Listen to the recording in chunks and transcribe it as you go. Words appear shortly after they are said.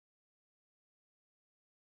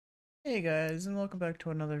Hey guys, and welcome back to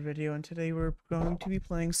another video, and today we're going to be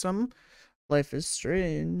playing some Life is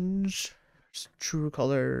Strange True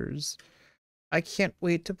Colors. I can't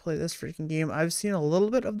wait to play this freaking game. I've seen a little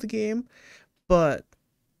bit of the game, but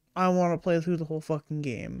I want to play through the whole fucking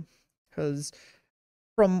game. Because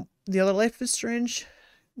from the other Life is Strange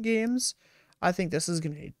games, I think this is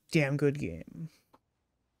going to be a damn good game.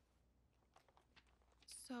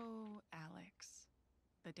 So, Alex,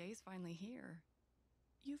 the day's finally here.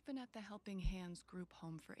 You've been at the Helping Hands group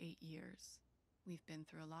home for 8 years. We've been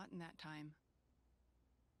through a lot in that time.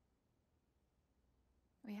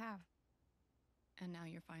 We have. And now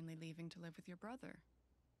you're finally leaving to live with your brother.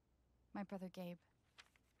 My brother Gabe.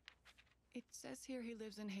 It says here he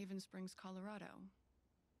lives in Haven Springs, Colorado.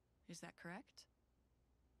 Is that correct?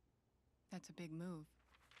 That's a big move.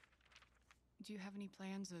 Do you have any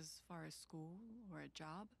plans as far as school or a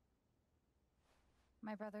job?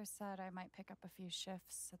 My brother said I might pick up a few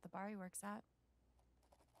shifts at the bar he works at.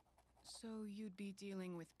 So you'd be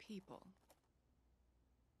dealing with people.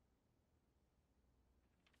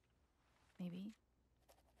 Maybe.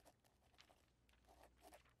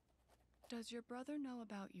 Does your brother know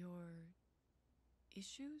about your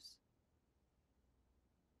issues?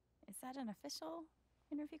 Is that an official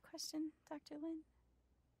interview question, Dr. Lin?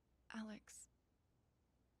 Alex,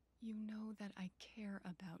 you know that I care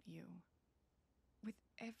about you. With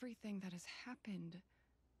everything that has happened,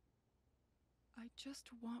 I just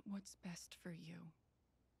want what's best for you.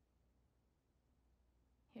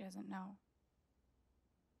 He doesn't know.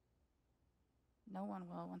 No one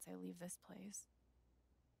will once I leave this place.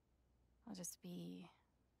 I'll just be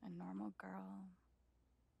a normal girl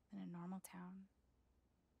in a normal town.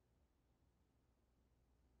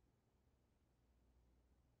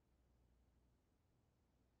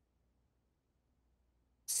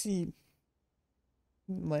 See,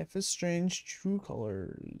 Life is Strange True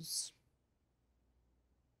Colors.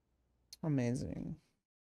 Amazing.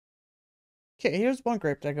 Okay, here's one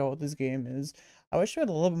gripe I got with this game is I wish we had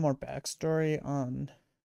a little bit more backstory on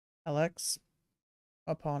Alex,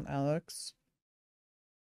 upon Alex.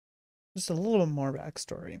 Just a little bit more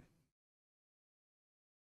backstory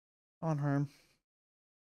on her.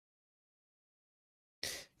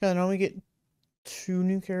 Yeah, I know we get two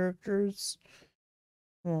new characters.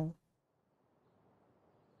 Well,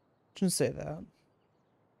 shouldn't say that.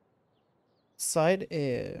 Side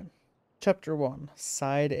A. Chapter 1.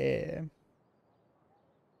 Side A.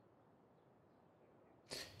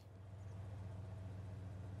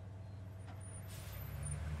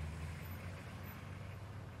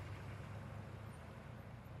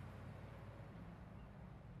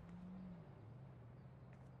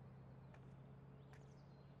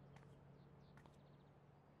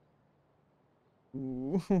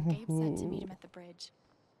 Gabe said to meet Ooh. him at the bridge.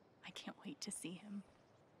 I can't wait to see him.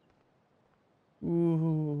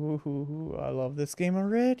 Ooh, I love this game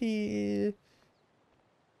already.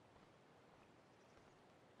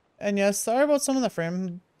 And yes, sorry about some of the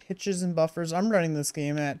frame hitches and buffers. I'm running this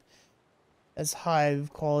game at as high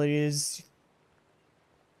of quality as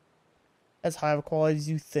high of quality as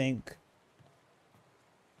you think.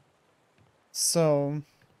 So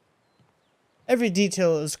every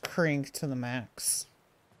detail is cranked to the max.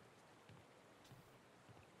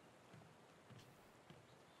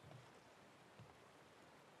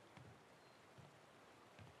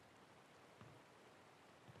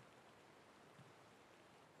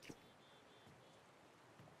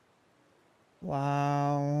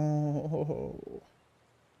 Wow.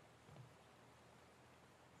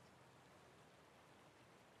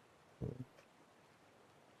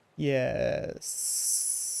 Yes.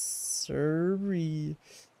 Sirree.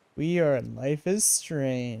 We are in Life is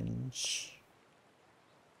Strange.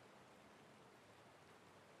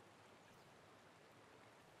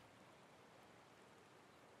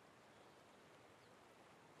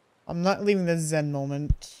 I'm not leaving this Zen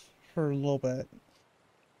moment for a little bit.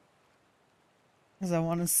 Because I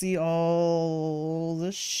want to see all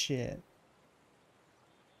the shit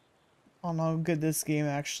on how good this game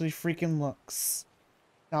actually freaking looks.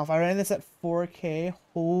 Now, if I ran this at 4K,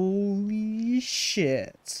 holy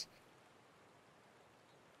shit.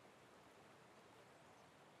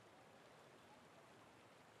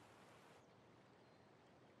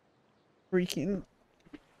 Freaking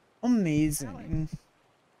amazing.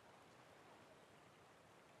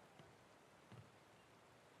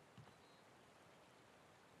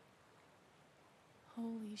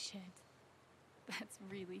 Holy shit. That's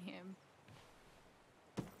really him.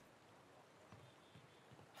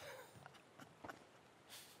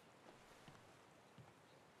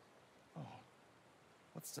 Oh,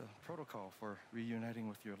 what's the protocol for reuniting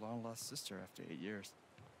with your long-lost sister after 8 years?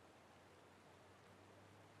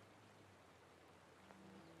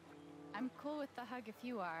 I'm cool with the hug if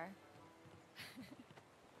you are.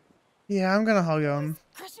 Yeah, I'm gonna hug him.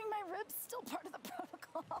 Crushing my ribs still part of the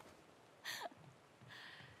protocol.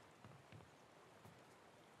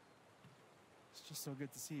 It's just so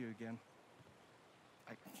good to see you again.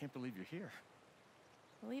 I can't believe you're here.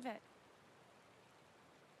 Believe it.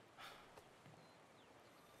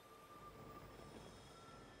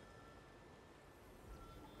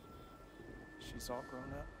 She's all grown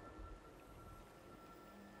up.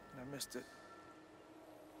 And I missed it.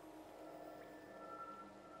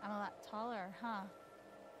 I'm a lot taller, huh?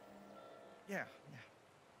 Yeah.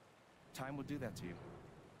 Time will do that to you.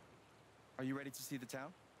 Are you ready to see the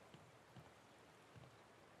town?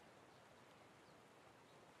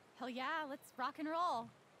 Hell yeah, let's rock and roll.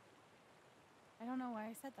 I don't know why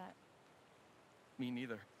I said that. Me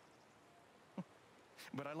neither.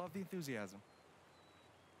 But I love the enthusiasm.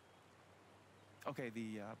 Okay,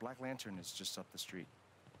 the Black Lantern is just up the street.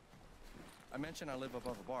 I mentioned I live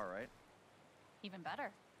above a bar, right? Even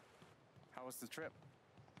better. How was the trip?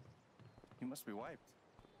 You must be wiped.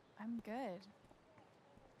 I'm good.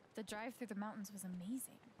 The drive through the mountains was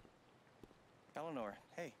amazing. Eleanor,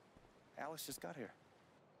 hey, Alex just got here.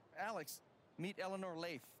 Alex, meet Eleanor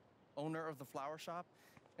Lath, owner of the flower shop,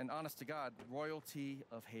 and honest to God, royalty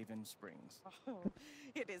of Haven Springs. Oh,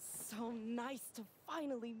 it is so nice to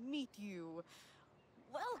finally meet you.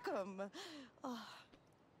 Welcome. Oh.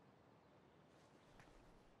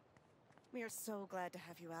 We are so glad to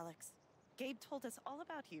have you, Alex. Gabe told us all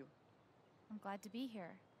about you. I'm glad to be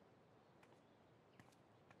here.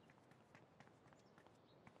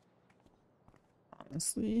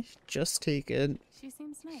 Honestly, just take it. She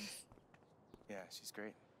seems nice. Yeah, she's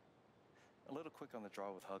great. A little quick on the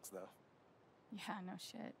draw with hugs, though. Yeah, no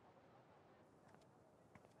shit.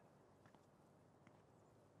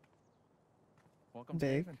 Welcome to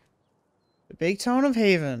Big. Haven. The big town of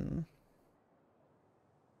Haven.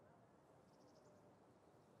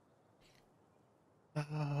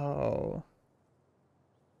 Oh.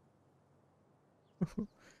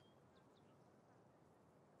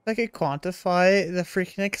 I could quantify the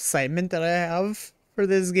freaking excitement that I have for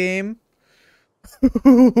this game.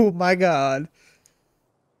 Oh my god.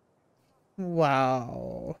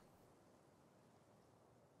 Wow.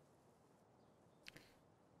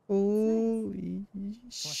 Holy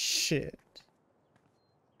shit.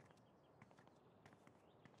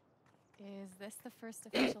 Is this the first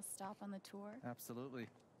official stop on the tour? Absolutely.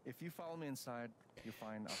 If you follow me inside, you'll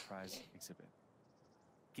find our prize exhibit.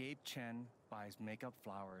 Gabe Chen buys makeup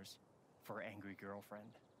flowers for angry girlfriend.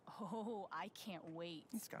 Oh, I can't wait.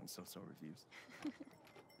 It's gotten so-so reviews.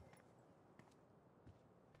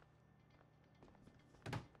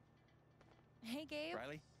 Hey, Gabe.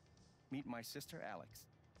 Riley, meet my sister, Alex.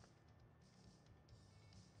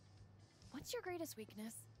 What's your greatest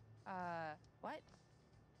weakness? What?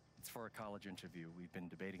 It's for a college interview. We've been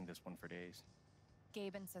debating this one for days.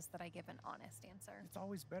 Gabe insists that I give an honest answer. It's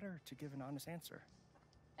always better to give an honest answer.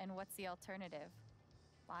 And what's the alternative?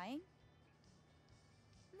 Lying?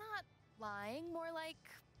 Not lying, more like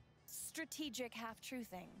strategic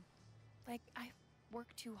half-truthing. Like, I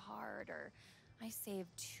work too hard, or I save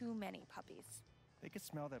too many puppies. They could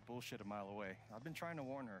smell that bullshit a mile away. I've been trying to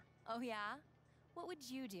warn her. Oh yeah? What would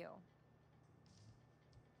you do?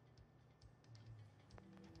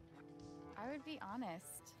 I would be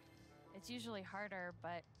honest. It's usually harder,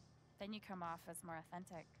 but then you come off as more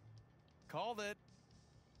authentic. Called it.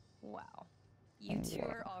 Wow. You two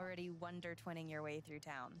are already wonder-twinning your way through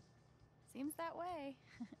town. Seems that way.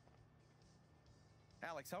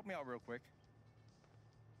 Alex, help me out real quick.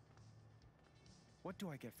 What do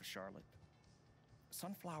I get for Charlotte?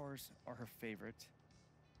 Sunflowers are her favorite,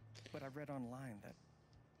 but I read online that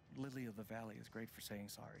Lily of the Valley is great for saying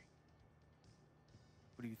sorry.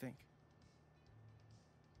 What do you think?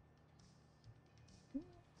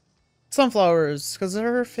 Sunflowers, because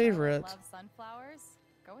they're her favorite. Love sunflowers?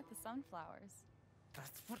 Go with the sunflowers.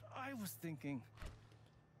 That's what I was thinking.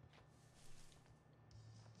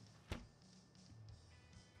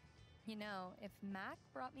 You know, if Mac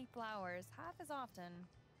brought me flowers half as often,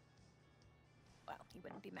 well, he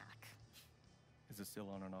wouldn't be Mac. Is it still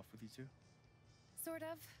on and off with you two? Sort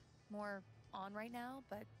of. More on right now,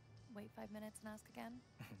 but wait 5 minutes and ask again.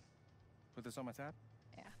 Put this on my tab?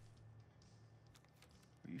 Yeah.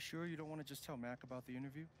 Are you sure you don't want to just tell Mac about the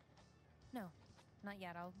interview? No, not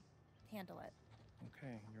yet. I'll handle it.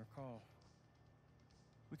 Okay, your call.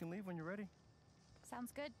 We can leave when you're ready.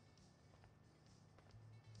 Sounds good.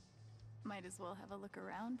 Might as well have a look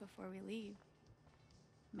around before we leave.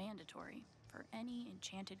 Mandatory for any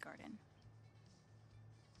enchanted garden.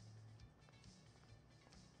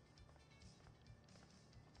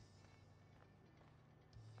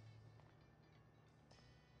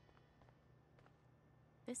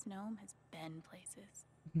 This gnome has been places.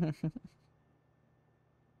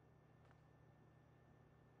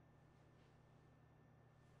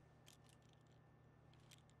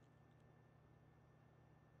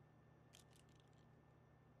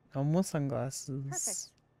 No more sunglasses.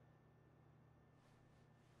 Perfect.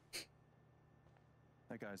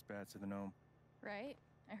 That guy's bad to the gnome. Right?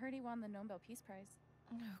 I heard he won the Nobel Peace Prize.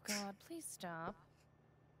 Oh god, please stop.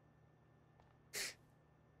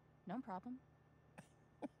 No problem.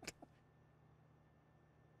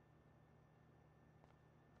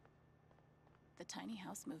 The tiny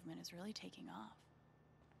house movement is really taking off.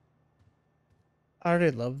 I already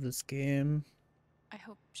love this game. I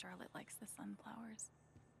hope Charlotte likes the sunflowers.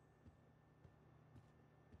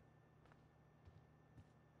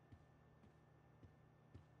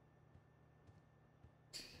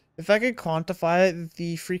 If I could quantify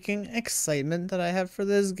the freaking excitement that I have for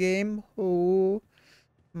this game, oh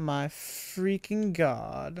my freaking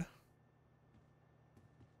god.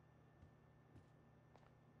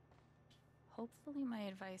 Hopefully my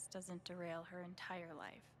advice doesn't derail her entire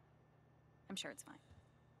life. I'm sure it's fine.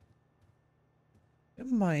 It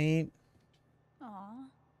might. Aw,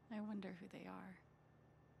 I wonder who they are.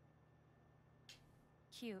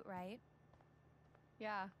 Cute, right?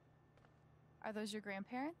 Yeah. Are those your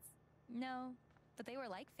grandparents? No, but they were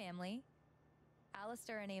like family.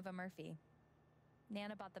 Alistair and Ava Murphy.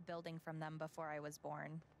 Nana bought the building from them before I was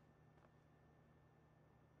born.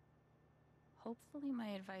 Hopefully my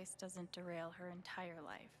advice doesn't derail her entire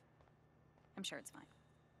life. I'm sure it's fine.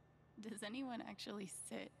 Does anyone actually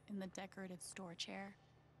sit in the decorative store chair?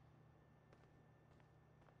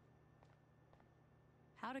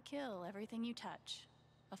 How to Kill Everything You Touch.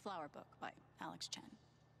 A flower book by Alex Chen.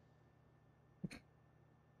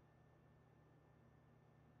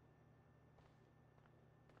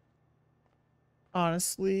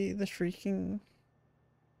 Honestly, the freaking...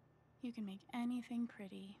 You can make anything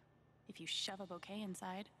pretty if you shove a bouquet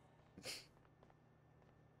inside.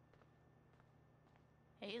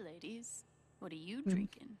 Hey ladies, what are you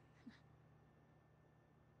drinking?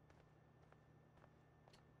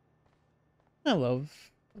 I love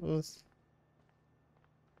those.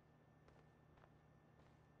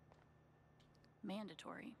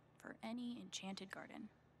 Mandatory for any enchanted garden.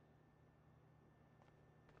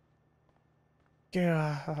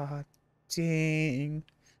 God dang.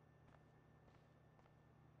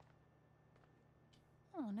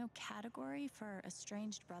 Oh, no category for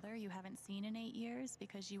estranged brother you haven't seen in 8 years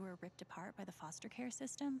because you were ripped apart by the foster care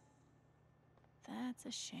system? That's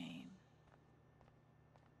a shame.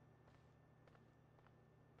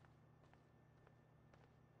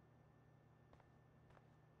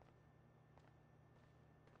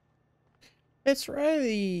 It's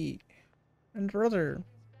Riley and brother.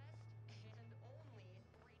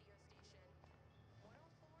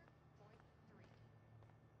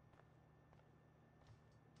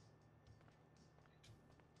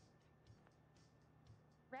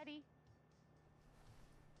 Ready?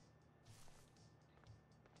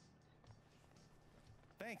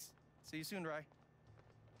 Thanks. See you soon, Rye.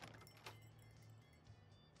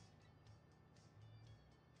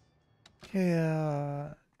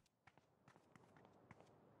 Yeah.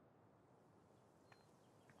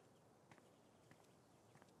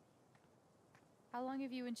 How long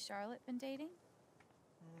have you and Charlotte been dating?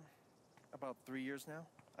 About 3 years now,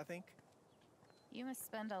 I think. You must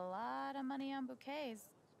spend a lot of money on bouquets.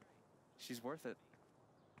 She's worth it.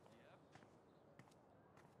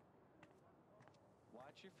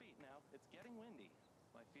 Watch your feet now. It's getting windy.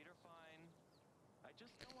 My feet are fine. I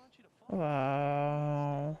just don't want you to fall.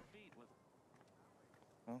 Wow. Feet with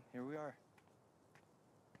Well, here we are.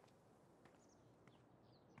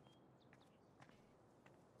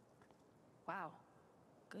 Wow.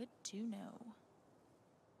 Good to know.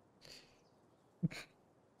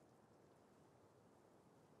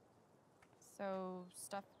 So,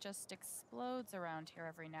 stuff just explodes around here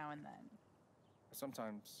every now and then.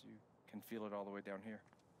 Sometimes you can feel it all the way down here.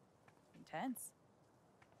 Intense.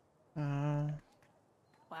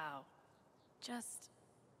 Wow. Just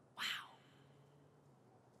wow.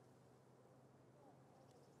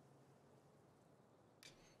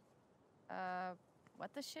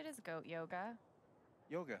 What the shit is goat yoga?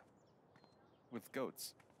 Yoga. With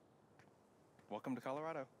goats. Welcome to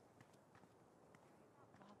Colorado.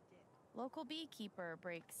 Local beekeeper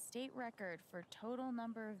breaks state record for total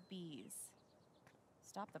number of bees.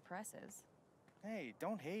 Stop the presses. Hey,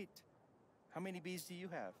 don't hate. How many bees do you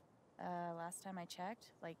have? Last time I checked,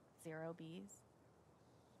 like 0 bees.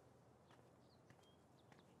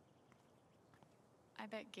 I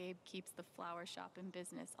bet Gabe keeps the flower shop in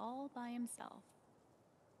business all by himself.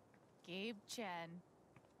 Gabe Chen.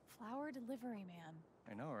 Flower delivery man.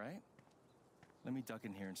 I know, right? Let me duck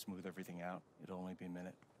in here and smooth everything out. It'll only be a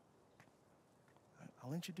minute.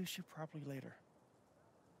 I'll introduce you properly later.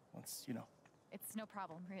 Once, you know. It's no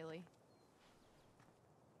problem, really.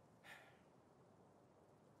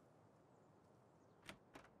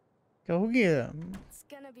 Go get him. It's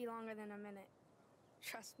gonna be longer than a minute.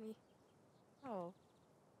 Trust me. Oh,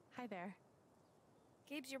 hi there.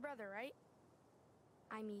 Gabe's your brother, right?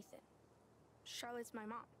 I'm Ethan. Charlotte's my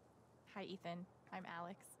mom. Hi, Ethan. I'm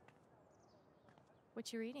Alex.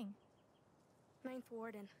 What you reading? Ninth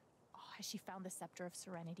Warden. Oh, has she found the Scepter of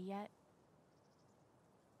Serenity yet?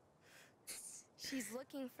 She's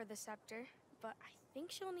looking for the scepter, but I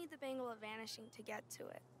think she'll need the Bangle of Vanishing to get to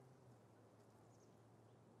it.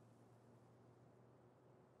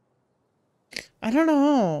 I don't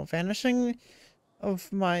know. Vanishing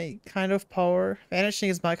of my kind of power. Vanishing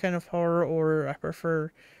is my kind of power, or I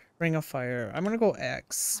prefer Ring of Fire. I'm gonna go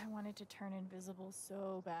X. I wanted to turn invisible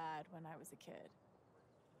so bad when I was a kid.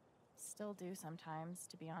 Still do sometimes,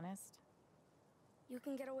 to be honest. You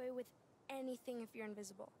can get away with anything if you're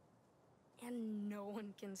invisible. And no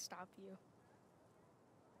one can stop you.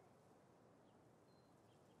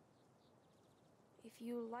 If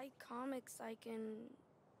you like comics, I can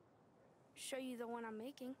show you the one I'm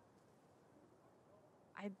making.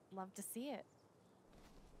 I'd love to see it.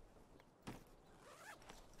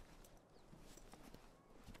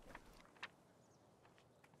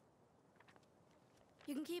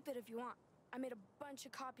 You can keep it if you want. I made a bunch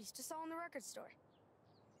of copies to sell in the record store.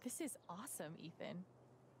 This is awesome, Ethan.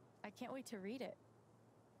 I can't wait to read it.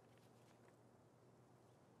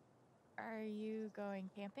 Are you going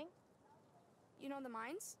camping? You know the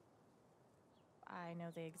mines? I know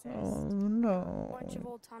they exist. Oh A no. bunch of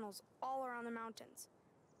old tunnels all around the mountains.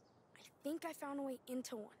 I think I found a way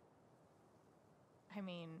into one. I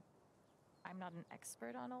mean, I'm not an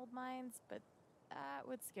expert on old mines, but that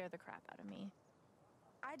would scare the crap out of me.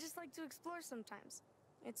 I just like to explore sometimes.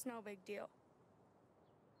 It's no big deal.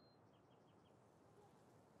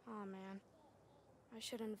 Oh man, I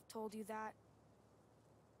shouldn't have told you that.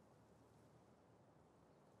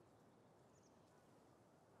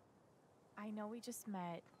 I know we just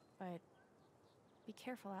met, but be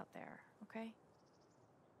careful out there, okay?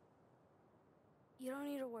 You don't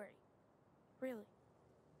need to worry. Really.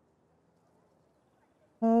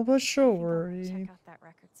 Oh, but I she'll think I'll worry. check out that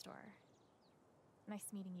record store. Nice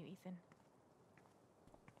meeting you, Ethan.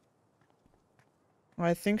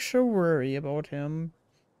 I think she'll worry about him.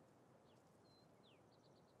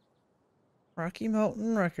 Rocky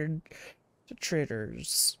Mountain Record to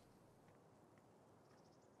traders.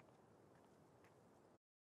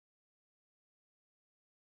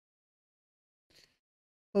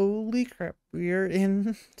 Holy crap, we're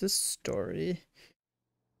in the story.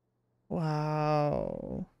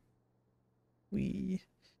 Wow. We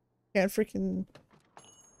can't freaking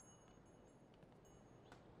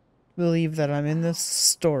believe that I'm in this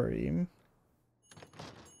story.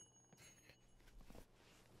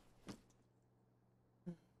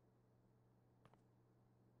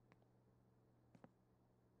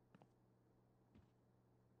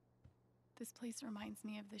 This place reminds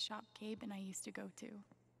me of the shop Gabe and I used to go to.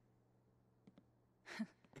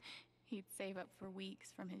 He'd save up for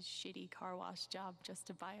weeks from his shitty car wash job just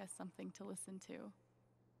to buy us something to listen to.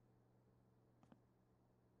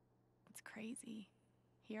 It's crazy.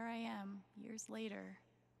 Here I am, years later,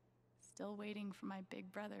 still waiting for my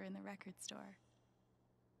big brother in the record store.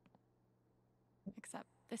 Except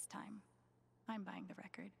this time, I'm buying the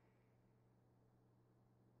record.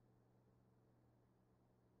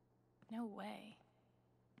 No way.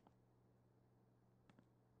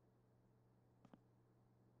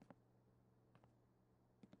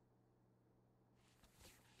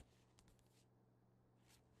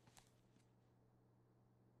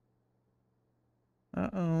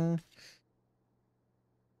 Uh-oh.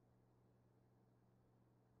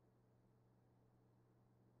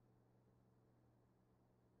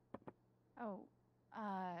 Oh,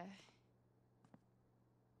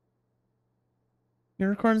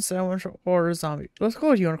 Unicorn sandwich or zombie? Let's go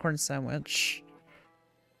with unicorn sandwich.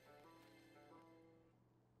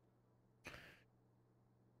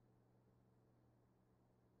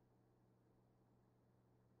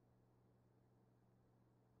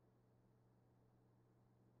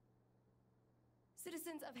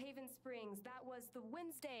 Citizens of Haven Springs, that was the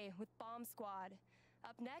Wednesday with Bomb Squad.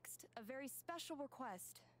 Up next, a very special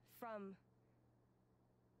request from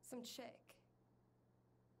some chick.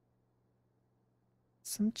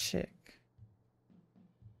 Some chick.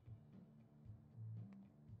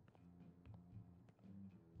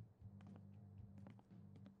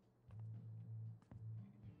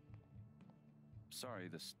 Sorry,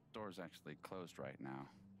 the store's actually closed right now.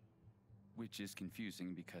 Which is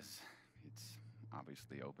confusing because it's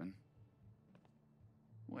obviously open.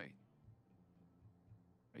 Wait.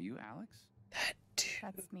 Are you Alex? That dude.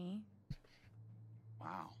 That's me.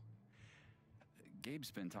 Wow.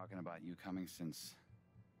 Gabe's been talking about you coming since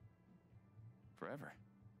forever.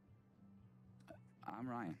 I'm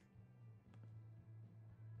Ryan.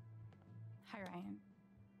 Hi, Ryan.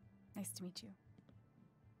 Nice to meet you.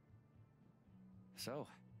 So,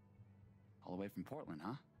 all the way from Portland,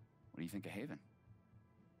 huh? What do you think of Haven?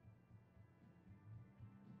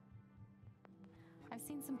 I've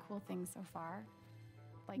seen some cool things so far.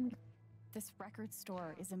 Like, this record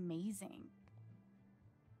store is amazing.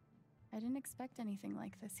 I didn't expect anything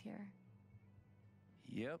like this here.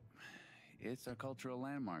 Yep. It's a cultural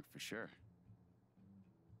landmark for sure.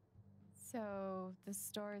 So, the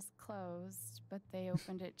store is closed, but they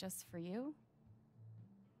opened it just for you?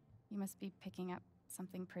 You must be picking up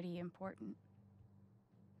something pretty important.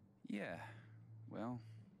 Yeah. Well,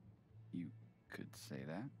 you could say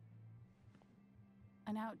that.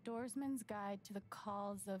 An outdoorsman's guide to the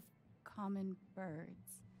calls of common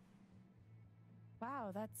birds.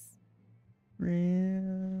 Wow, that's...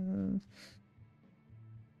 Real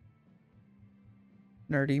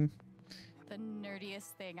nerdy. the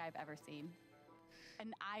nerdiest thing I've ever seen.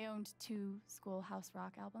 And I owned 2 Schoolhouse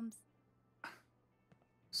Rock albums.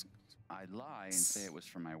 I'd lie and say it was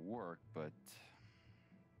for my work, but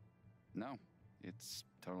no, it's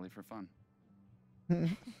totally for fun.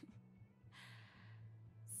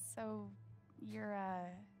 So, you're a...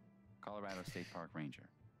 Colorado State Park Ranger.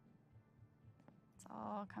 It's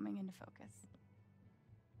all coming into focus.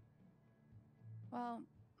 Well,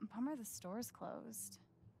 bummer the store's closed.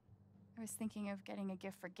 I was thinking of getting a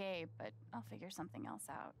gift for Gabe, but I'll figure something else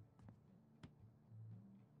out.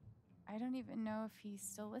 I don't even know if he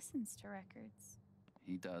still listens to records.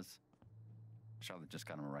 He does. Charlotte just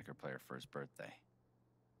got him a record player for his birthday.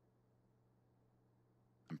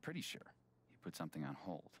 I'm pretty sure he put something on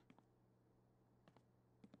hold.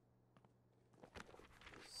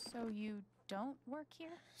 So you don't work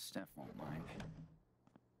here? Steph won't mind.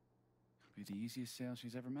 It'll be the easiest sale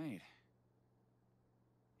she's ever made.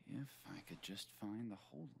 If I could just find the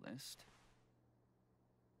hold list.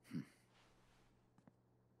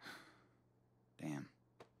 Damn.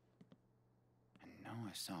 I know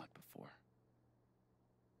I saw it before.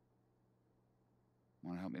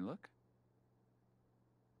 Want to help me look?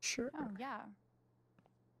 Sure. Oh, yeah.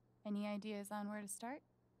 Any ideas on where to start?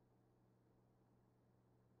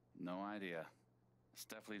 No idea.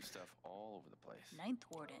 Steph leaves stuff all over the place. Ninth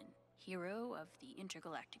Warden, hero of the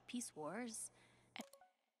Intergalactic Peace Wars.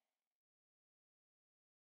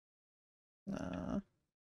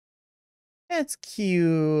 That's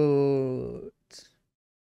cute.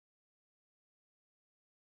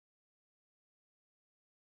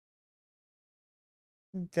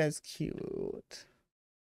 That's cute.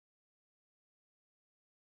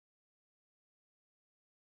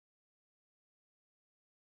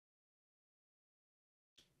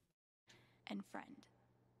 And friend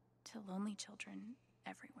to lonely children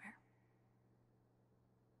everywhere.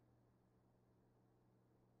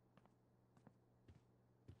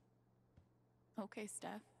 Okay,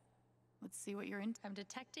 Steph. Let's see what you're into. I'm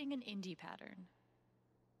detecting an indie pattern.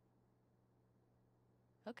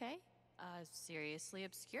 Okay, a seriously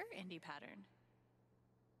obscure indie pattern.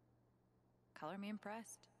 Color me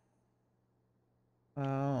impressed.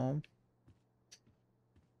 Wow.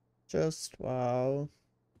 Just wow.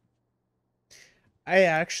 I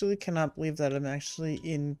actually cannot believe that I'm actually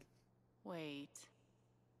in. Wait.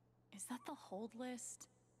 Is that the hold list?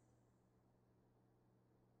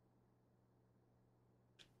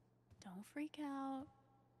 Don't freak out.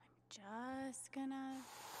 I'm just gonna...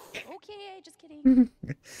 Okay, just kidding.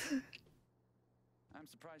 I'm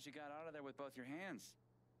surprised you got out of there with both your hands.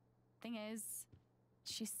 Thing is,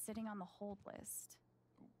 she's sitting on the hold list.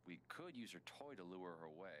 We could use her toy to lure her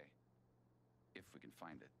away. If we can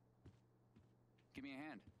find it. Give me a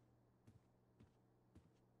hand.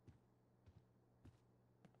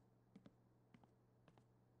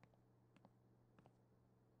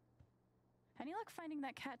 Any luck finding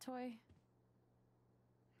that cat toy?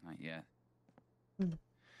 Not yet.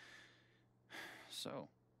 So,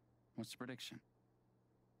 what's the prediction?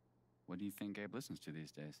 What do you think Gabe listens to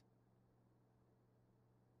these days?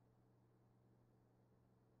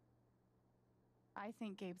 I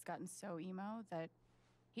think Gabe's gotten so emo that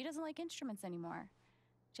he doesn't like instruments anymore.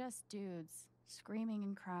 Just dudes screaming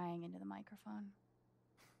and crying into the microphone.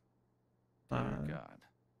 Dear God.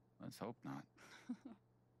 Let's hope not.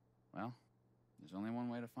 Well, there's only one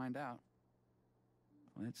way to find out.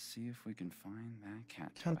 Let's see if we can find that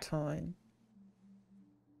cat toy. Cat toy.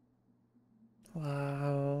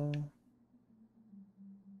 Wow.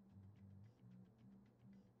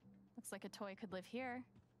 Looks like a toy could live here.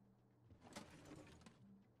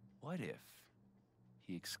 What if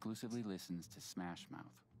he exclusively listens to Smash Mouth?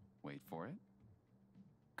 Wait for it.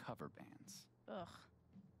 Cover bands. Ugh.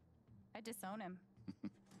 I disown him.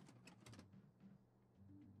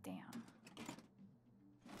 Damn.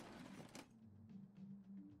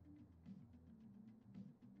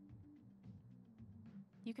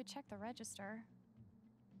 You could check the register.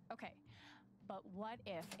 Okay, but what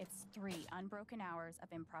if it's 3 unbroken hours of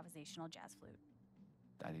improvisational jazz flute?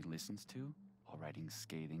 That he listens to while writing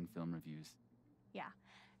scathing film reviews. Yeah,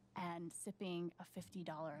 and sipping a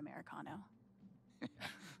 $50 Americano.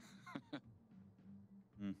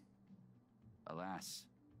 Alas,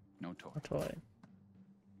 no toy. A toy.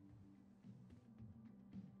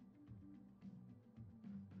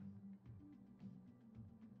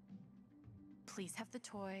 Please have the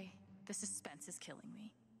toy. The suspense is killing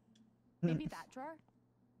me. Maybe that drawer?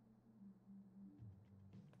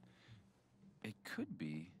 It could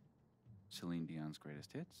be Celine Dion's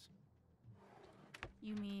greatest hits.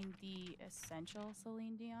 You mean the essential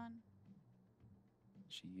Celine Dion?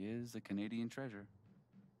 She is a Canadian treasure.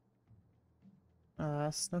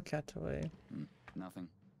 No cat toy. Nothing.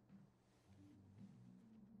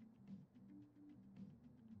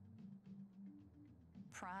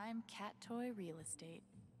 Prime cat toy real estate.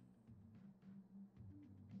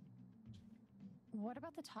 What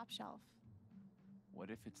about the top shelf?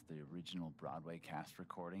 What if it's the original Broadway cast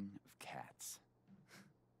recording of Cats?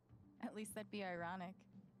 At least that'd be ironic.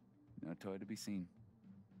 No toy to be seen.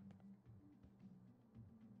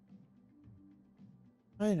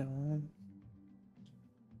 I know.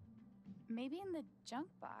 Maybe in the junk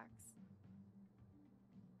box.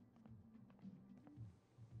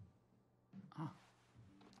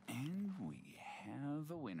 And we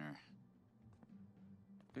have a winner.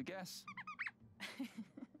 Good guess.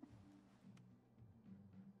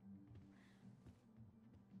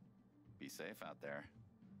 Be safe out there.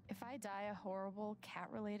 If I die a horrible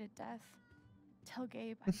cat-related death, tell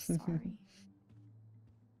Gabe I'm sorry.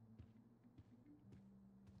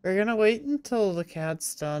 We're gonna wait until the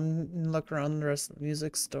cat's done and look around the rest of the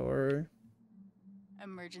music store.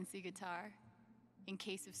 Emergency guitar. In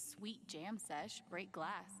case of sweet jam sesh, break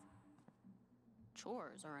glass.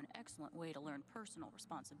 Chores are an excellent way to learn personal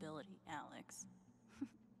responsibility, Alex.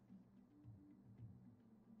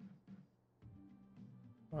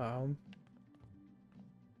 Wow.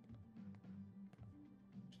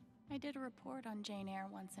 I did a report on Jane Eyre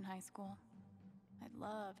once in high school. I'd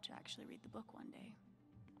love to actually read the book one day.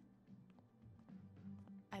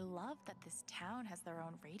 I love that this town has their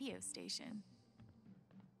own radio station.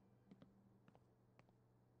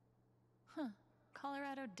 Huh.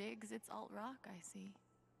 Colorado digs its alt-rock, I see.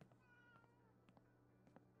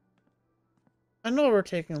 I know we're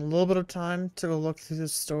taking a little bit of time to go look through the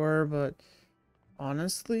store, but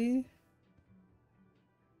honestly...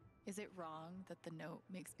 Is it wrong that the note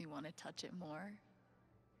makes me want to touch it more?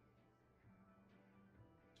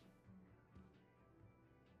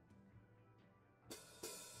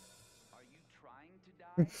 Are you trying to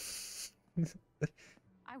die?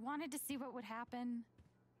 I wanted to see what would happen.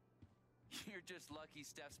 You're just lucky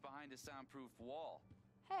Steph's behind a soundproof wall.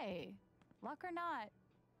 Hey, luck or not,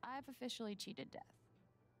 I've officially cheated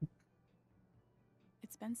death.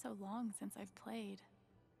 It's been so long since I've played.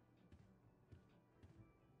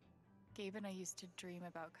 Gabe and I used to dream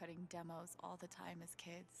about cutting demos all the time as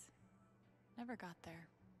kids. Never got there.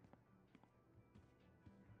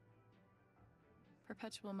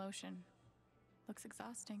 Perpetual motion. Looks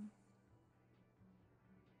exhausting.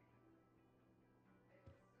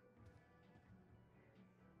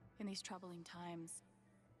 In these troubling times,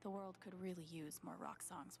 the world could really use more rock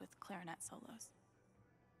songs with clarinet solos.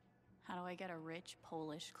 How do I get a rich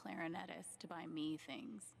Polish clarinetist to buy me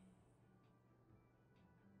things?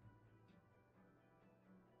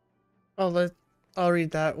 I'll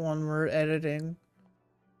read that one we're editing.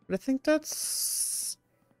 But I think that's...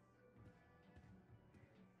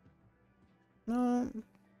 No.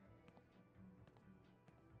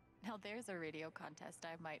 Now there's a radio contest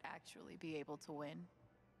I might actually be able to win.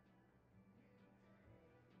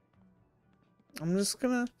 I'm just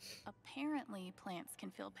gonna... Apparently, plants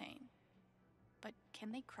can feel pain. But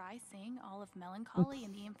can they cry, sing all of melancholy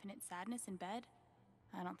and the infinite sadness in bed?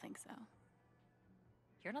 I don't think so.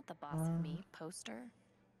 You're not the boss of me, poster.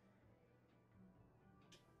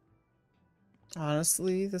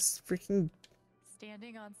 Honestly, this freaking...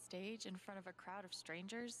 Standing on stage in front of a crowd of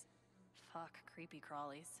strangers? Fuck creepy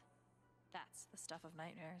crawlies. That's the stuff of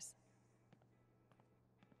nightmares.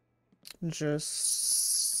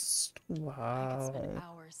 Just I could spend wow.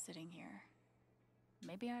 hours sitting here.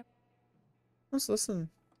 Maybe I... Let's listen.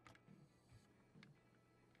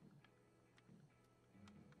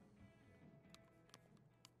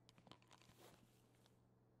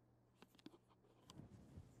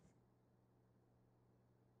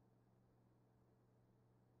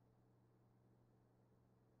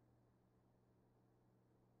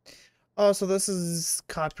 Oh, so this is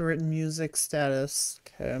copyright music status.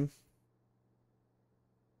 Okay.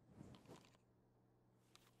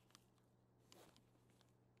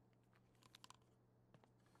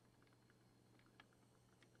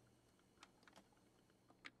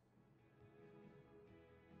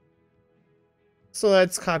 So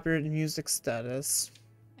that's copyright music status.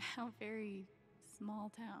 How very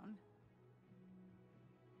small town.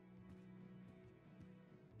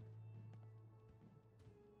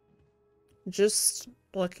 Just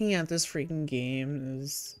looking at this freaking game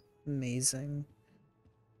is amazing.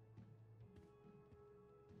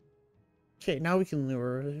 Okay, now we can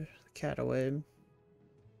lure the cat away.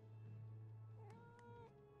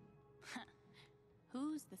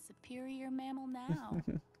 Who's the superior mammal now?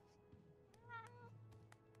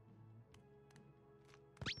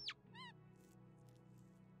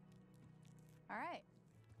 All right.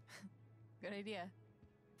 Good idea.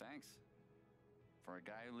 Thanks. For a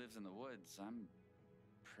guy who lives in the woods, I'm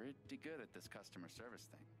pretty good at this customer service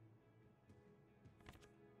thing.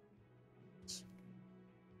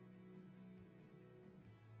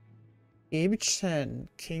 Gabe Chen,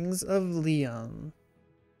 Kings of Leon.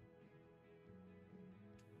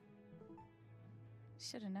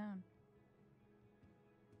 Should have known.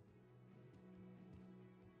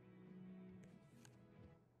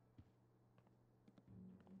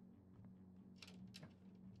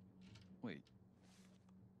 Wait.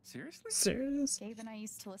 Seriously? Serious? Gabe and I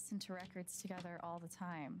used to listen to records together all the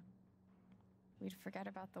time. We'd forget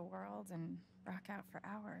about the world and rock out for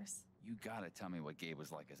hours. You gotta tell me what Gabe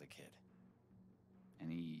was like as a kid.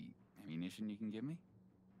 Any ammunition you can give me?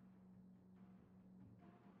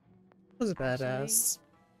 Was a Actually, badass.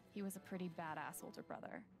 He was a pretty badass older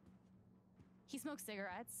brother. He smoked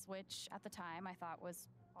cigarettes, which at the time I thought was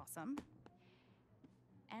awesome.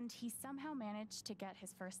 And he somehow managed to get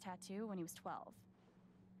his first tattoo when he was 12.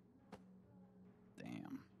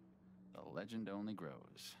 Damn. The legend only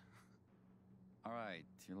grows. All right,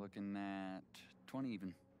 you're looking at 20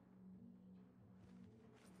 even.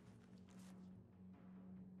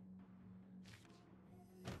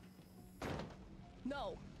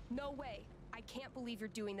 No, no way. I can't believe you're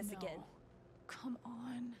doing this again. Come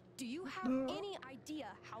on. Do you have any idea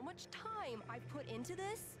how much time I've put into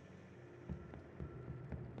this?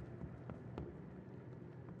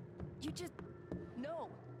 You just... No,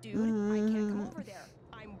 dude, I can't come over there.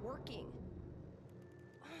 I'm working.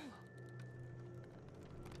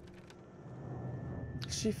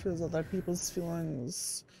 She feels other people's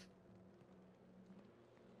feelings.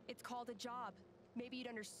 It's called a job. Maybe you'd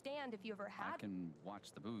understand if you ever had... I can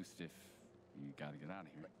watch the booth if you gotta get out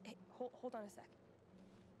of here. Hey, hold on a sec.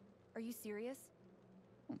 Are you serious?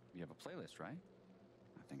 Well, you have a playlist, right?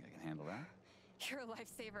 I think I can handle that. You're a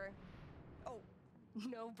lifesaver. Oh,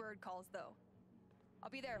 no bird calls, though. I'll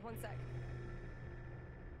be there, 1 sec.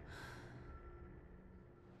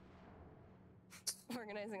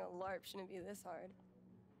 Organizing a LARP shouldn't be this hard.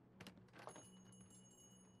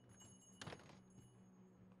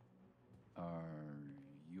 Are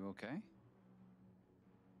you okay?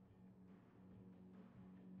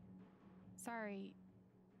 Sorry.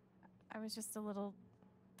 I was just a little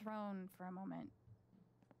thrown for a moment.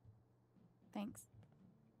 Thanks.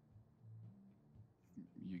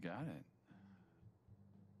 You got it.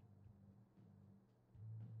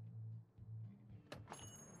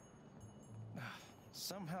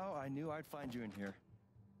 Somehow I knew I'd find you in here.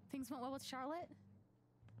 Things went well with Charlotte?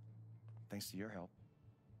 Thanks to your help.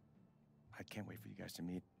 I can't wait for you guys to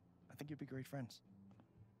meet. I think you'd be great friends.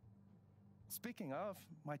 Speaking of,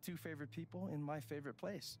 my two favorite people in my favorite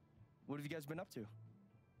place. What have you guys been up to?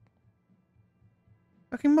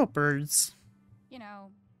 Talking about birds. You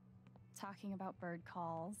know, talking about bird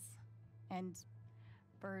calls and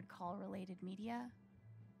bird call related media.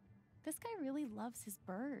 This guy really loves his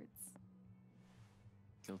birds.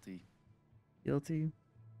 Guilty. Guilty.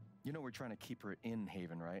 You know we're trying to keep her in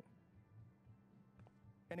Haven, right?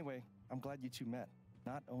 Anyway, I'm glad you two met.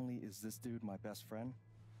 Not only is this dude my best friend,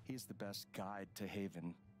 he's the best guide to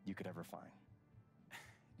Haven you could ever find.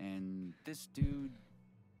 And this dude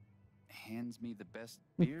hands me the best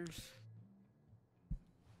beers?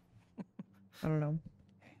 I don't know.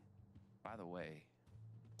 Hey, by the way,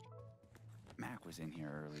 Mac was in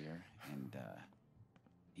here earlier, and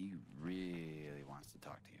he really wants to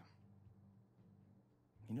talk to you.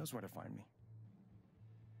 He knows where to find me.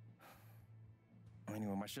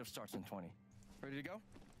 Anyway, my shift starts in 20. Ready to go?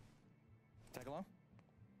 Tag along?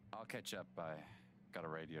 I'll catch up. I got a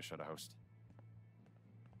radio show to host.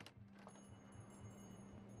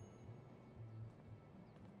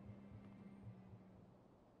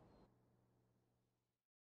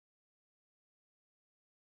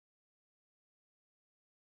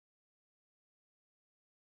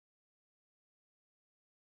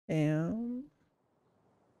 And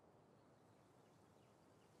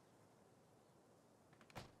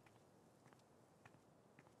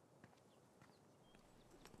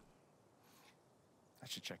I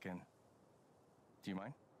should check in. Do you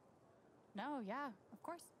mind? No, yeah, of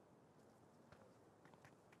course.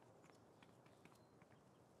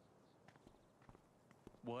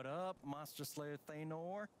 What up, Monster Slayer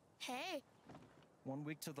Thanor? Hey, 1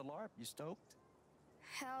 week to the LARP. You stoked?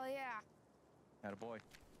 hell yeah. Attaboy.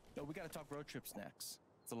 No, we gotta talk road trips next.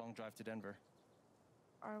 It's a long drive to Denver.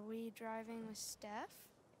 Are we driving with Steph?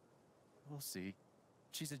 We'll see.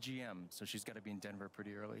 She's a GM, so she's gotta be in Denver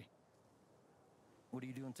pretty early. What are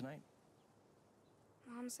you doing tonight?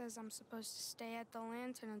 Mom says I'm supposed to stay at the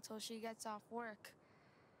Lantern until she gets off work.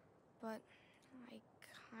 But I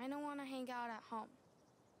kinda wanna hang out at home.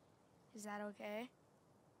 Is that okay?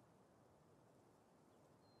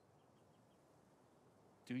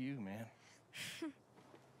 Do you, man?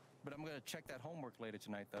 But I'm gonna check that homework later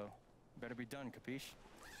tonight, though. Better be done, capiche?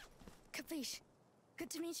 Capiche. Good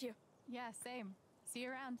to meet you. Yeah, same. See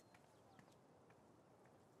you around.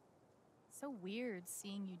 So weird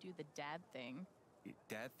seeing you do the dad thing.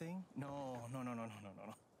 Dad thing? No.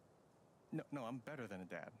 No, I'm better than a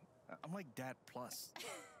dad. I'm like Dad plus.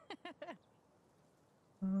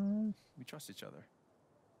 We trust each other.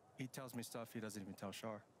 He tells me stuff he doesn't even tell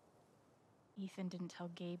Shar. Ethan didn't tell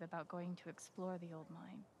Gabe about going to explore the old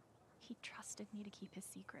mine. He trusted me to keep his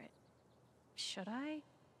secret. Should I?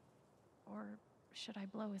 Or should I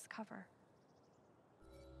blow his cover?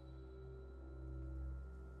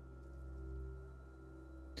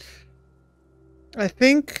 I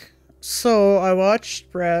think so. I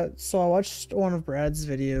watched one of Brad's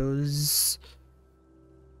videos,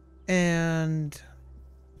 and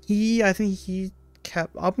I think he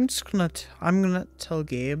kept. I'm gonna tell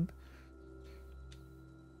Gabe.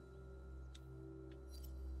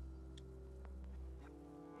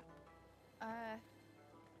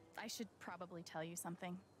 I should probably tell you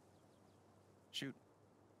something. Shoot.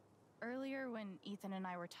 Earlier when Ethan and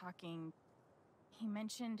I were talking, he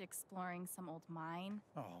mentioned exploring some old mine.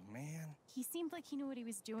 Oh, man. He seemed like he knew what he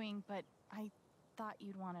was doing, but I thought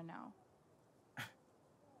you'd want to know.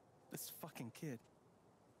 This fucking kid.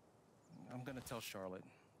 I'm gonna tell Charlotte.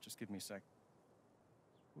 Just give me a sec.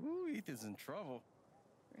 Ooh, Ethan's in trouble.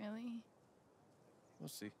 Really? We'll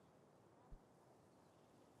see.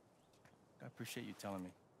 I appreciate you telling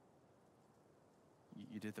me.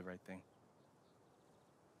 You did the right thing.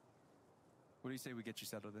 What do you say we get you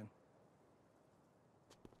settled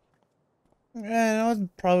in? Yeah,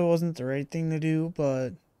 it probably wasn't the right thing to do,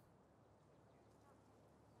 but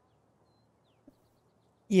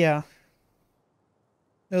yeah,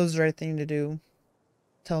 it was the right thing to do.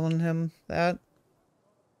 Telling him that.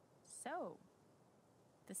 So,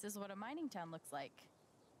 this is what a mining town looks like.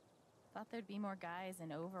 Thought there'd be more guys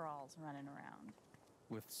in overalls running around.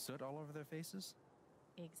 With soot all over their faces?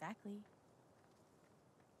 Exactly.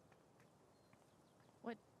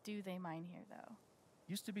 What do they mine here, though?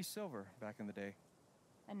 Used to be silver back in the day.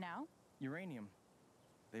 And now? Uranium.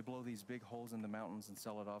 They blow these big holes in the mountains and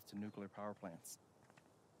sell it off to nuclear power plants.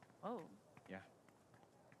 Whoa. Yeah.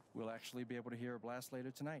 We'll actually be able to hear a blast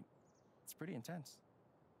later tonight. It's pretty intense.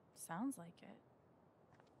 Sounds like it.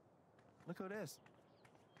 Look who it is.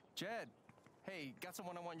 Jed. Hey, got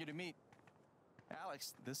someone I want you to meet.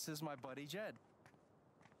 Alex, this is my buddy Jed.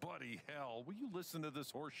 Buddy hell, will you listen to this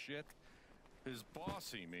horse shit? His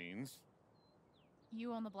boss, he means.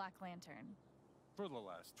 You own the Black Lantern. For the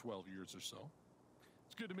last 12 years or so.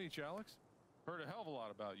 It's good to meet you, Alex. Heard a hell of a lot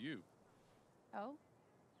about you. Oh?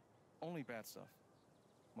 Only bad stuff.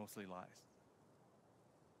 Mostly lies.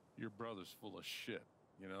 Your brother's full of shit.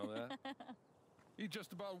 You know that? He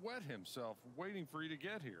just about wet himself waiting for you to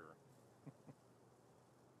get here.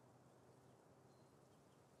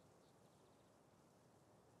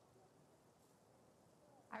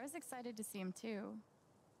 I was excited to see him too.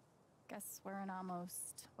 Guess we're an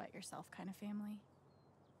almost wet yourself kind of family.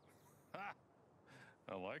 Ha!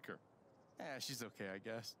 I like her. Yeah, she's okay, I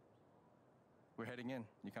guess. We're heading in.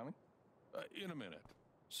 You coming? In a minute.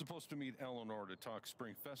 Supposed to meet Eleanor to talk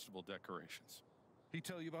Spring Festival decorations. He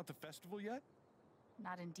tell you about the festival yet?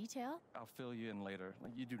 Not in detail. I'll fill you in later.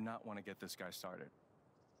 Like, you do not want to get this guy started.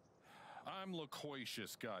 I'm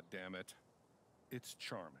loquacious, goddammit. It's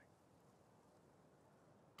charming.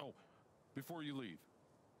 Oh, before you leave,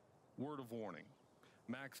 word of warning.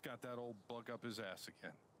 Max got that old bug up his ass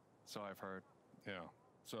again. So I've heard. Yeah,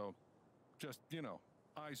 so just, you know,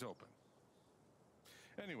 eyes open.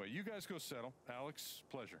 Anyway, you guys go settle. Alex,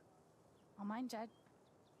 pleasure. All mine, Jed.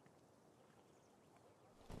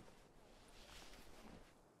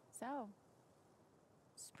 So,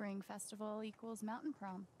 Spring Festival equals Mountain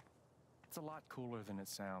Prom. It's a lot cooler than it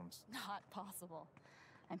sounds. Not possible.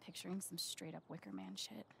 I'm picturing some straight up Wicker Man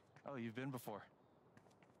shit. Oh, you've been before.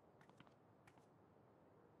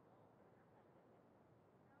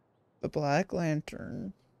 The Black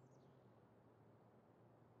Lantern.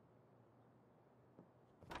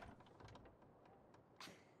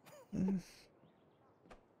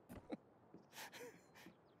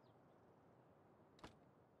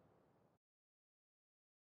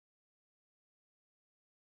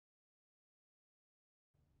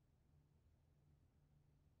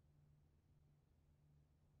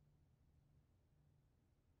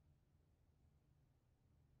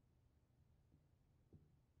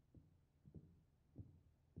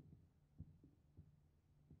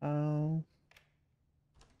 Oh.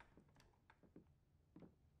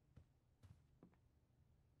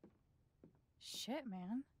 Shit,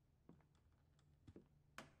 man.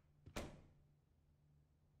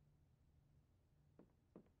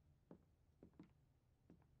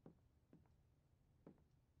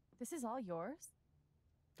 This is all yours?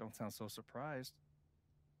 Don't sound so surprised.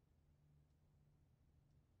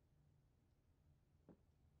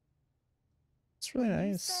 It's really When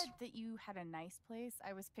you nice. said that you had a nice place,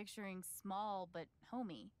 I was picturing small but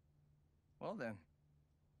homey. Well then,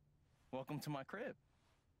 welcome to my crib.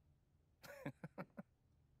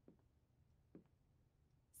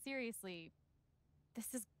 Seriously,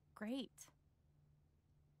 this is great.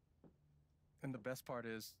 And the best part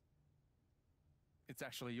is, it's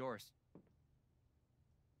actually yours.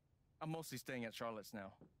 I'm mostly staying at Charlotte's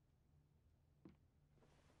now.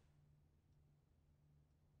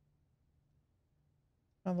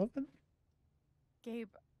 I love it. Gabe,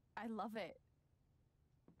 I love it.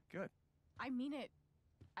 Good. I mean it.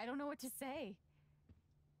 I don't know what to say.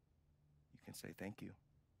 You can say thank you.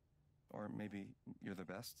 Or maybe you're the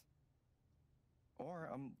best. Or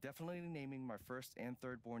I'm definitely naming my first and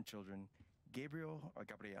third born children Gabriel or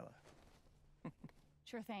Gabriela.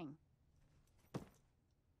 Sure thing.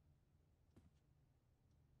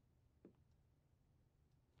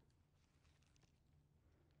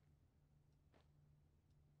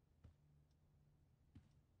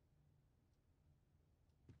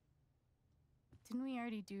 Didn't we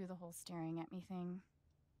already do the whole staring at me thing?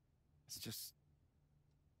 It's just,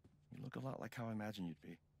 you look a lot like how I imagined you'd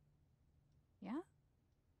be. Yeah?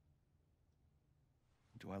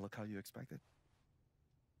 Do I look how you expected?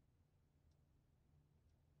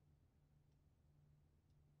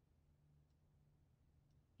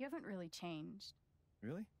 You haven't really changed.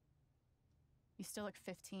 Really? You still look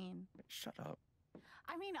 15. Shut up.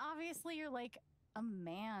 I mean, obviously you're like a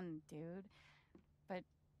man, dude. But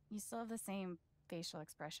you still have the same facial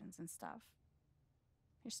expressions and stuff.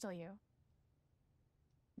 You're still you.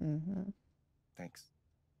 Mm-hmm. Thanks.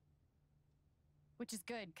 Which is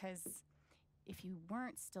good, because if you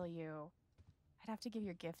weren't still you, I'd have to give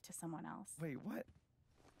your gift to someone else. Wait, what?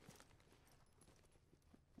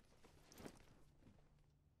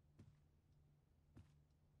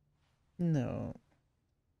 No.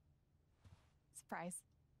 Surprise.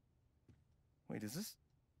 Wait, is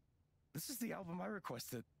this is the album I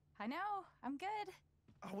requested. I know, I'm good.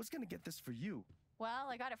 I was gonna get this for you. Well,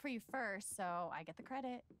 I got it for you first, so I get the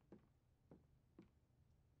credit.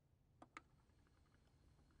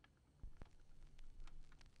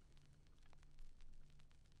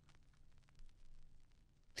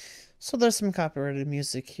 So there's some copyrighted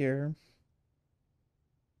music here.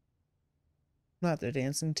 Not they're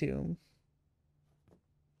dancing to.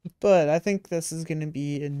 But I think this is going to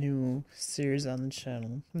be a new series on the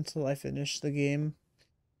channel until I finish the game.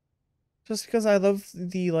 Just because I love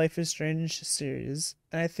the Life is Strange series.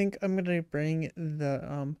 And I think I'm going to bring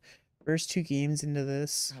the first two games into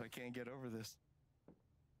this. God, I can't get over this.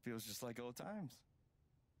 Feels just like old times.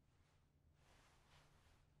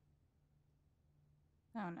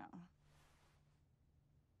 Oh no.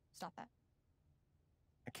 Stop that.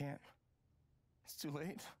 I can't. It's too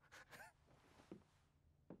late.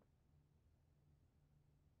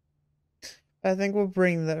 I think we'll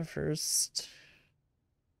bring that first.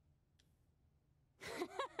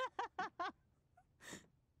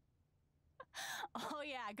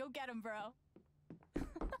 time, bro.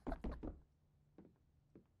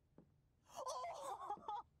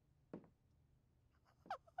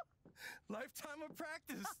 Lifetime of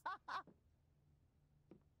practice.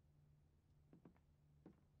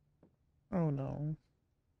 Oh no.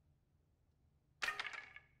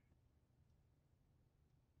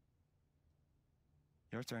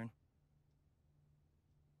 Your turn.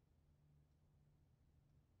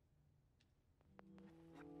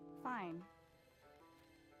 Fine.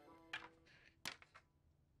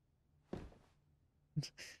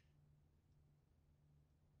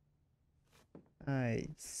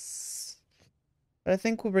 Nice. But I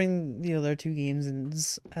think we'll bring the other two games in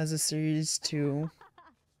as a series too.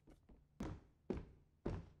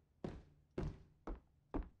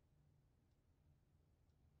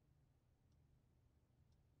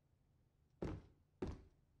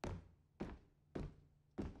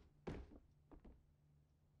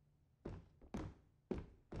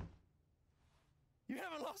 You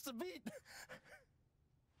haven't lost a beat.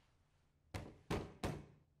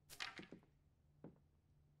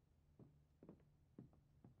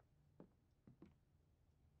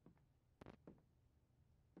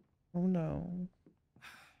 Oh no.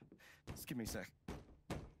 Just give me a sec.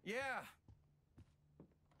 Yeah.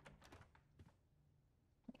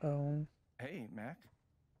 Oh. Hey, Mac.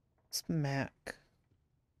 It's Mac.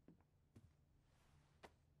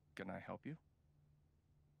 Can I help you?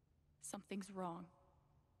 Something's wrong.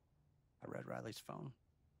 I read Riley's phone.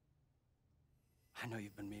 I know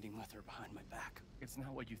you've been meeting with her behind my back. It's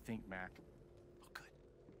not what you think, Mac. Oh, good.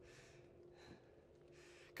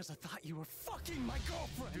 Because I thought you were fucking my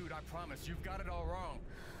girlfriend. Dude, I promise, you've got it all wrong.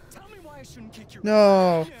 Tell me why I shouldn't kick your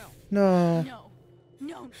No. ass right No.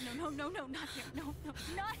 No, not here. No,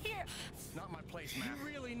 not here. It's not my place, Mac. You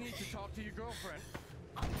really need to talk to your girlfriend.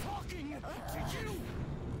 I'm talking to you.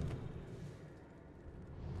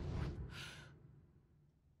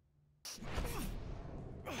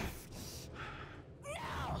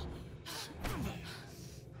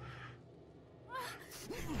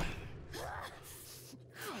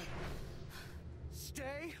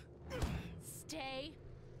 Stay. Stay.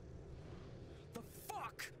 The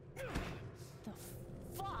fuck. The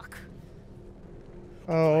fuck.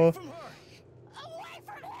 Oh. From her. Away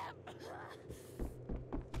from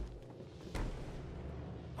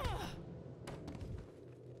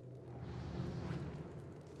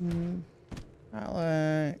him.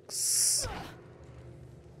 Alex.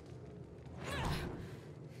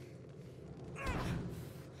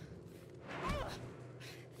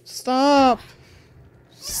 Stop.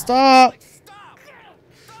 Stop.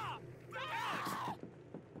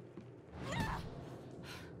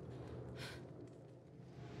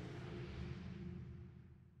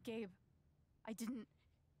 Gabe, I didn't.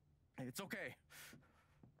 It's okay.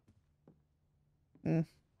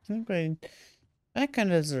 Okay. I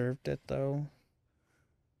kind of deserved it though.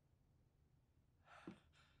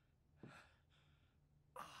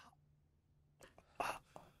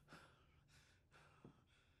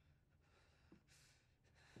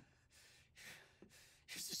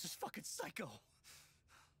 You're just fucking psycho.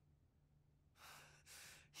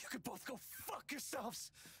 You could both go fuck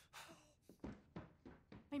yourselves.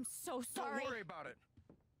 I'm so sorry. Don't worry about it.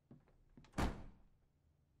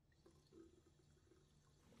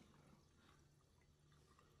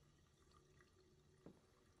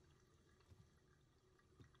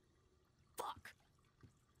 Fuck.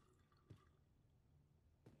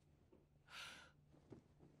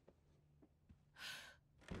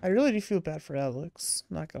 I really do feel bad for Alex,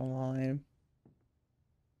 not gonna lie.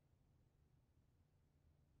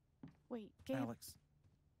 Wait, Gabe. Alex.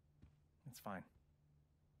 It's fine.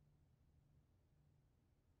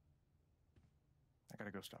 I gotta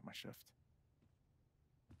go start my shift.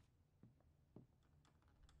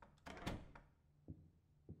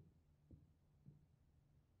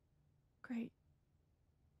 Great.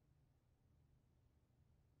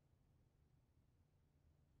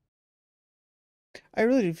 I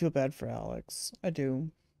really do feel bad for Alex. I do.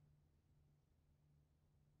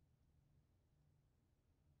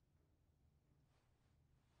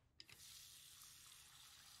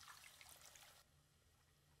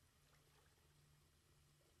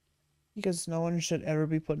 Because no one should ever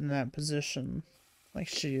be put in that position like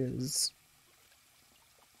she is.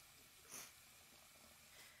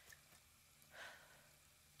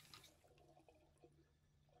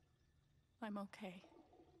 I'm okay.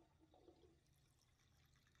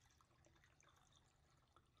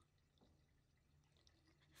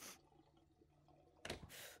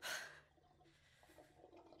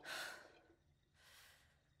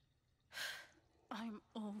 I'm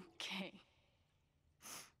okay.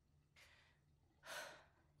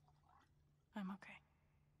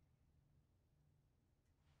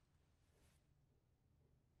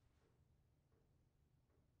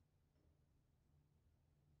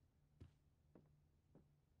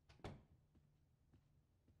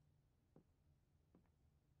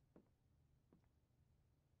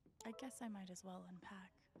 I guess I might as well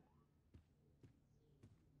unpack.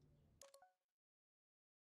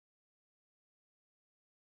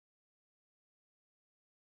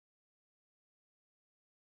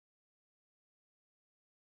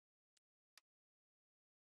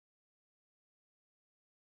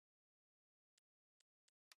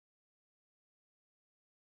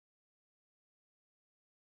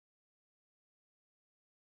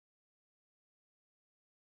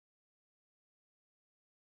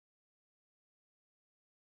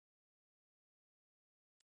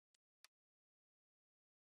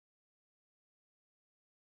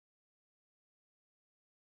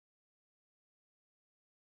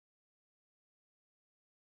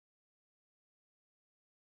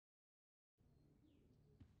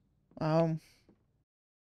 Um,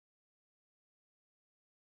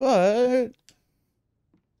 but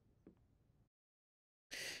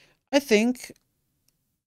I think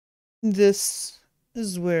this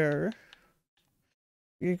is where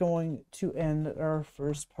we're going to end our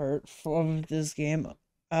first part of this game.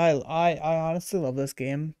 I honestly love this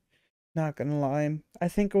game. Not gonna lie. I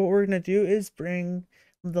think what we're gonna do is bring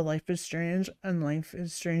the Life is Strange and Life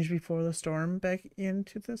is Strange Before the Storm back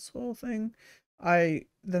into this whole thing.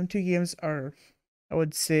 Them two games are, I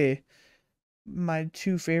would say, my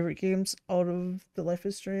two favorite games out of the Life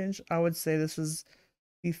is Strange. I would say this is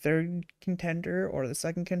the third contender or the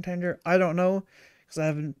second contender. I don't know because I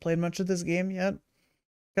haven't played much of this game yet.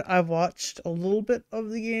 I've watched a little bit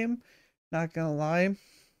of the game, not gonna lie,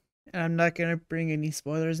 and I'm not gonna bring any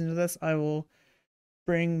spoilers into this. I will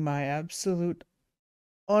bring my absolute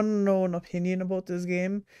unknown opinion about this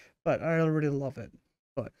game, but I already love it.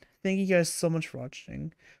 But thank you guys so much for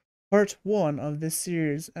watching part 1 of this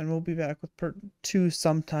series, and we'll be back with part 2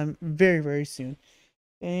 sometime very, very soon.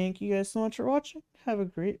 Thank you guys so much for watching. Have a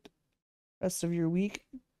great rest of your week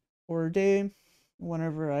or day,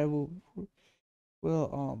 whenever I will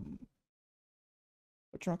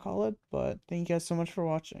whatchamacallit, but thank you guys so much for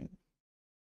watching.